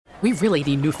We really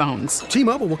need new phones.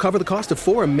 T-Mobile will cover the cost of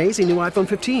 4 amazing new iPhone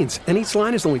 15s, and each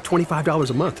line is only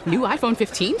 $25 a month. New iPhone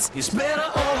 15s? It's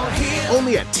better over here.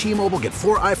 Only at T-Mobile, get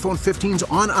 4 iPhone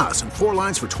 15s on us and 4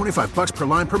 lines for $25 per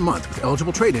line per month with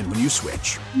eligible trade-in when you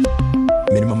switch.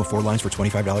 Minimum of 4 lines for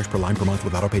 $25 per line per month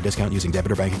with autopay discount using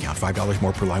debit or bank account. $5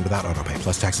 more per line without autopay,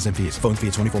 plus taxes and fees. Phone fee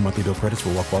at 24 monthly bill credits for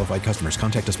well-qualified customers.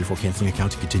 Contact us before canceling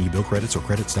account to continue bill credits or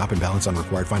credit stop and balance on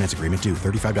required finance agreement due.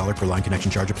 $35 per line connection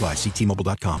charge applies. See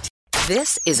T-Mobile.com.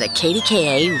 This is a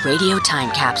KDKA radio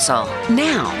time capsule.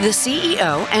 Now, the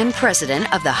CEO and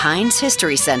president of the Heinz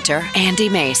History Center, Andy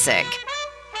Masek.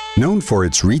 Known for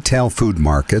its retail food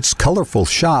markets, colorful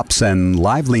shops, and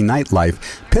lively nightlife,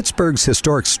 Pittsburgh's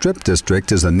historic Strip District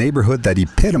is a neighborhood that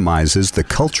epitomizes the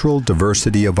cultural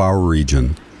diversity of our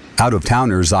region.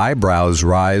 Out-of-towners' eyebrows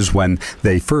rise when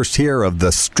they first hear of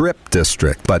the Strip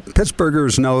District, but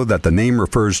Pittsburghers know that the name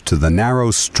refers to the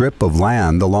narrow strip of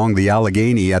land along the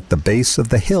Allegheny at the base of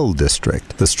the Hill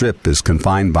District. The Strip is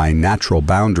confined by natural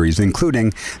boundaries,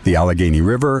 including the Allegheny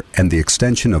River and the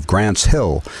extension of Grants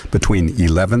Hill between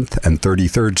 11th and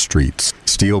 33rd Streets.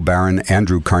 Steel Baron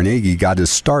Andrew Carnegie got his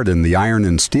start in the iron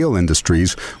and steel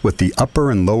industries with the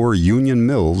Upper and Lower Union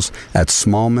Mills at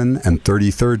Smallman and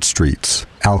 33rd Streets.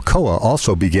 Alcoa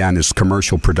also began its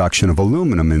commercial production of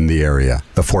aluminum in the area.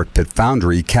 The Fort Pitt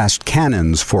Foundry cast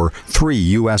cannons for 3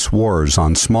 U.S. wars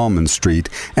on Smallman Street,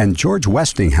 and George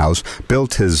Westinghouse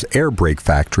built his air brake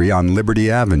factory on Liberty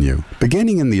Avenue.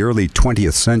 Beginning in the early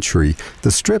 20th century,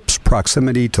 the Strip's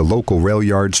proximity to local rail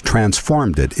yards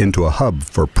transformed it into a hub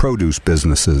for produce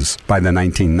businesses. By the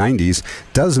 1990s,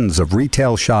 dozens of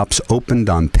retail shops opened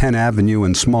on Penn Avenue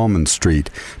and Smallman Street,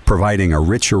 providing a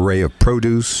rich array of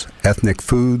produce, ethnic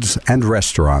foods, and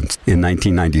restaurants. In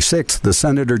 1996, the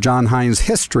Senator John Heinz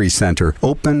History Center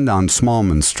opened on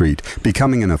Smallman Street,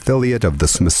 becoming an affiliate of the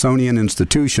Smithsonian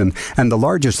Institution and the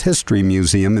largest history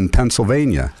museum in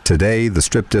Pennsylvania. Today, the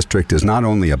Strip District is not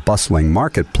only a bustling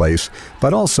marketplace,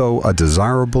 but also a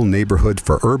desirable neighborhood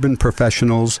for urban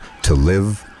professionals to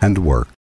live and work.